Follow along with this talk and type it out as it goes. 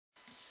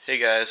Hey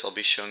guys, I'll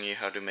be showing you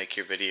how to make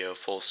your video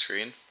full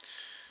screen.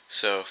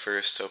 So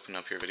first open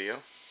up your video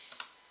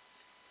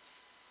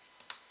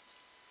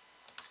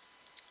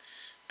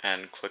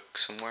and click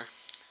somewhere.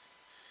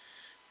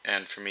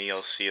 And for me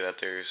you'll see that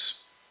there's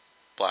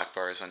black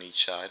bars on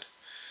each side.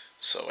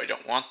 So I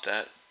don't want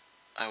that.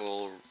 I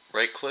will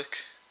right click,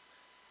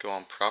 go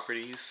on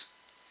properties,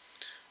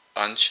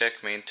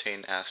 uncheck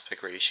maintain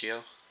aspect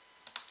ratio,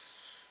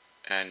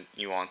 and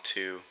you want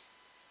to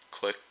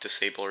click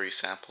disable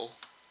resample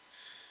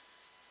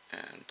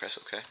and press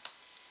OK.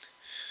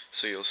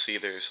 So you'll see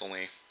there's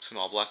only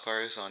small black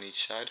bars on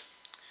each side.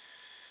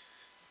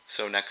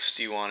 So next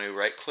you want to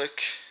right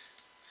click,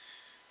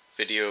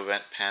 video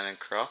event pan and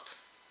crop.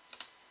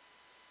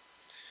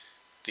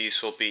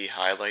 These will be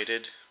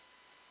highlighted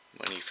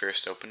when you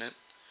first open it,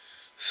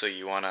 so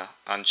you want to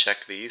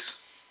uncheck these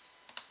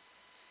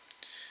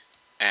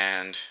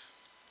and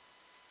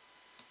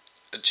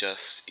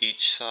adjust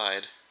each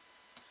side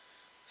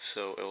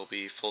so it will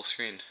be full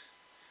screen,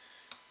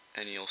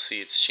 and you'll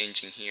see it's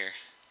changing here.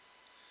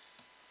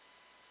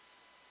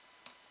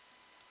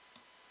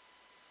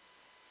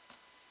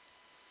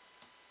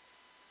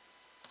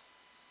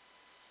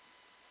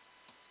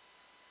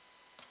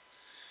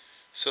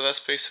 So that's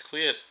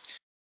basically it.